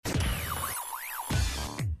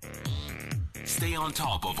Stay on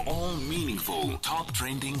top of all meaningful, top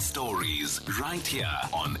trending stories right here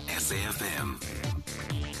on SAFM.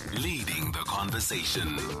 Leading the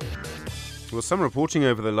conversation. Well, some reporting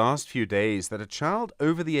over the last few days that a child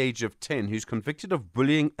over the age of 10 who's convicted of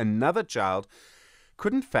bullying another child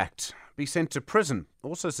could in fact be sent to prison.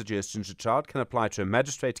 Also suggestions a child can apply to a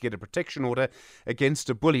magistrate to get a protection order against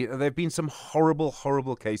a bully. There have been some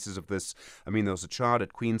horrible cases of this. I mean, there was a child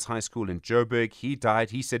at Queen's High School in Joburg. He died.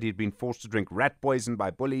 He said he'd been forced to drink rat poison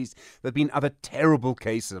by bullies. There have been other terrible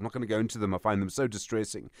cases. I'm not going to go into them. I find them so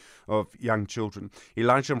distressing, of young children.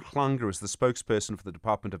 Elijah Mhlanga is the spokesperson for the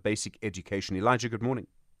Department of Basic Education. Elijah, good morning.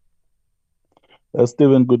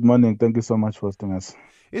 Stephen, good morning. Thank you so much for hosting us.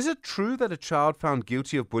 Is it true that a child found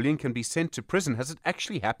guilty of bullying can be sent to prison? Has it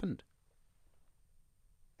actually happened?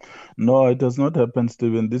 No, it has not happened,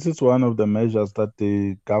 Stephen. This is one of the measures that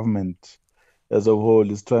the government as a whole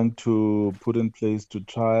is trying to put in place to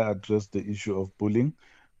try address the issue of bullying,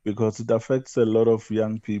 because it affects a lot of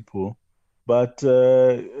young people. But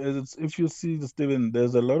if you see, Stephen,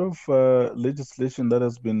 there's a lot of legislation that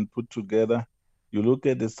has been put together. You look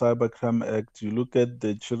at the Cybercrime Act, you look at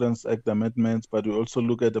the Children's Act amendments, but you also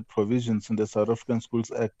look at the provisions in the South African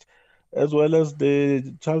Schools Act, as well as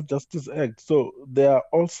the Child Justice Act. So there are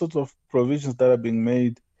all sorts of provisions that are being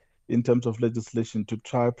made in terms of legislation to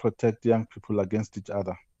try protect young people against each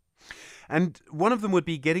other. And one of them would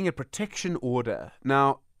be getting a protection order.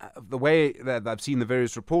 Now, the way that I've seen the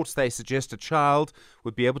various reports, they suggest a child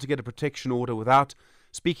would be able to get a protection order without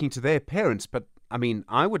speaking to their parents. But, I mean,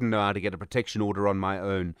 I wouldn't know how to get a protection order on my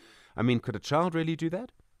own. I mean, could a child really do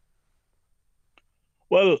that?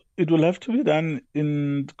 Well, it will have to be done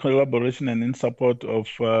in collaboration and in support of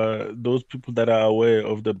those people that are aware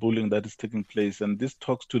of the bullying that is taking place. And this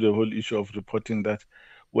talks to the whole issue of reporting, that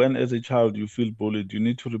when as a child you feel bullied, you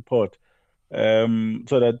need to report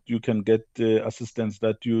so that you can get the assistance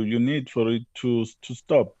that you need for it to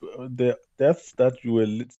stop. The deaths that you were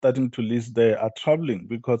starting to list there are troubling,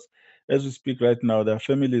 because as we speak right now, there are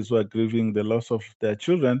families who are grieving the loss of their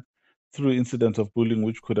children through incidents of bullying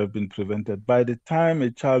which could have been prevented. By the time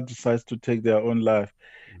a child decides to take their own life,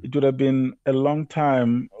 it would have been a long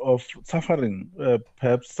time of suffering,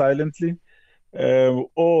 perhaps silently,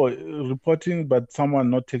 or reporting, but someone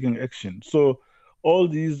not taking action. So all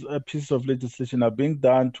these pieces of legislation are being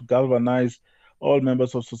done to galvanize all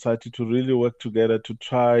members of society to really work together to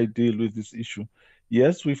try deal with this issue.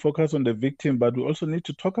 Yes, we focus on the victim, but we also need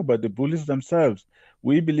to talk about the bullies themselves.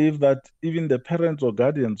 We believe that even the parents or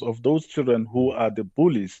guardians of those children who are the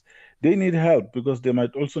bullies, they need help, because they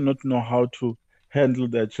might also not know how to handle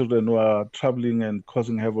their children who are troubling and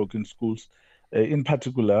causing havoc in schools, in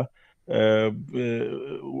particular,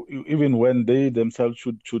 even when they themselves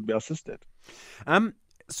should be assisted.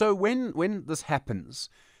 So when this happens,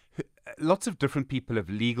 lots of different people have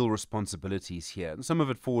legal responsibilities here, and some of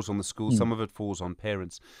it falls on the school, some of it falls on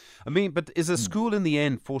parents. I mean, but is a school in the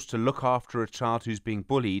end forced to look after a child who's being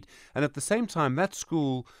bullied, and at the same time that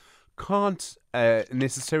school can't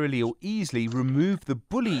necessarily or easily remove the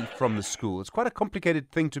bully from the school? It's quite a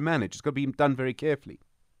complicated thing to manage. It's got to be done very carefully.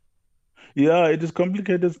 Yeah, it is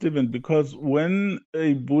complicated, Stephen, because when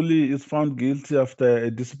a bully is found guilty after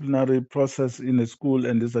a disciplinary process in a school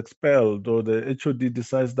and is expelled, or the HOD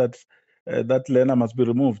decides that that learner must be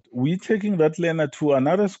removed, we're taking that learner to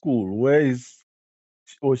another school where he's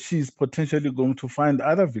or she is potentially going to find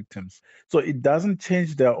other victims. So it doesn't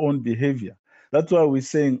change their own behavior. That's why we're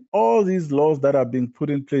saying all these laws that are being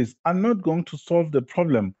put in place are not going to solve the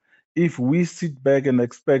problem if we sit back and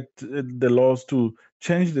expect the laws to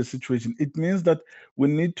change the situation. It means that we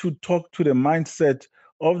need to talk to the mindset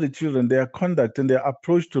of the children, their conduct and their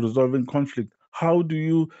approach to resolving conflict. How do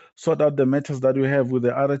you sort out the matters that you have with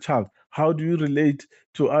the other child? How do you relate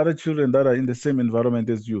to other children that are in the same environment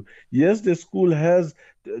as you? Yes, the school has,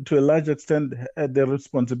 to a large extent, the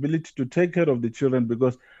responsibility to take care of the children,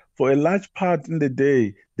 because for a large part in the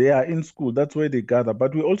day, they are in school. That's where they gather.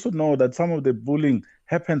 But we also know that some of the bullying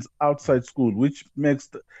happens outside school, which makes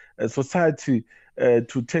society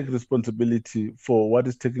to take responsibility for what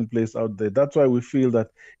is taking place out there. That's why we feel that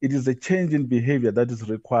it is a change in behavior that is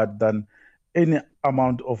required than any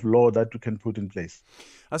amount of law that we can put in place.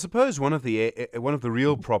 I suppose one of the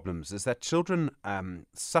real problems is that children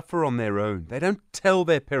suffer on their own. They don't tell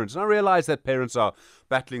their parents. And I realize that parents are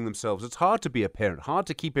battling themselves. It's hard to be a parent, hard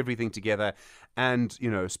to keep everything together and,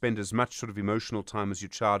 spend as much sort of emotional time as your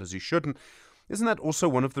child as you shouldn't. Isn't that also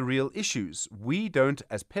one of the real issues? We don't,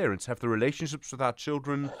 as parents, have the relationships with our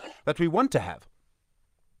children that we want to have.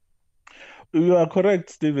 You are correct,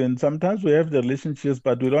 Stephen. Sometimes we have the relationships,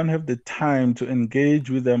 but we don't have the time to engage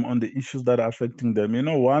with them on the issues that are affecting them.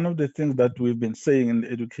 One of the things that we've been saying in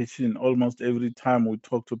education almost every time we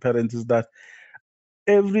talk to parents is that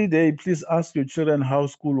every day, please ask your children how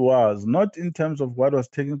school was, not in terms of what was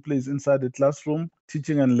taking place inside the classroom,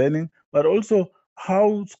 teaching and learning, but also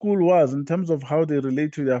how school was in terms of how they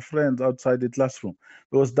relate to their friends outside the classroom,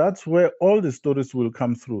 because that's where all the stories will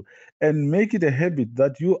come through. And make it a habit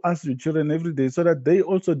that you ask your children every day so that they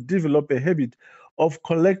also develop a habit of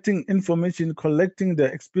collecting information, collecting their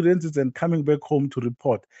experiences, and coming back home to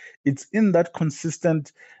report. It's in that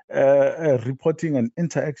consistent reporting and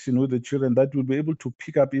interaction with the children that will be able to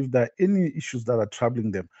pick up if there are any issues that are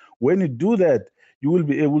troubling them. When you do that, you will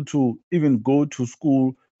be able to even go to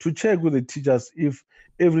school to check with the teachers if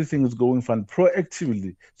everything is going fine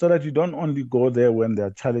proactively, so that you don't only go there when there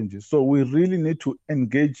are challenges. So we really need to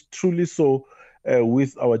engage truly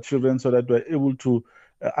with our children so that we're able to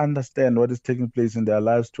understand what is taking place in their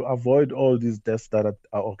lives to avoid all these deaths that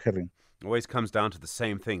are occurring. Always comes down to the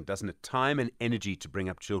same thing, doesn't it? Time and energy to bring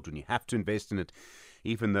up children. You have to invest in it,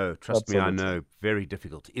 even though, trust me, I know, very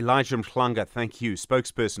difficult. Elijah Mhlanga, thank you,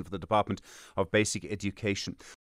 spokesperson for the Department of Basic Education.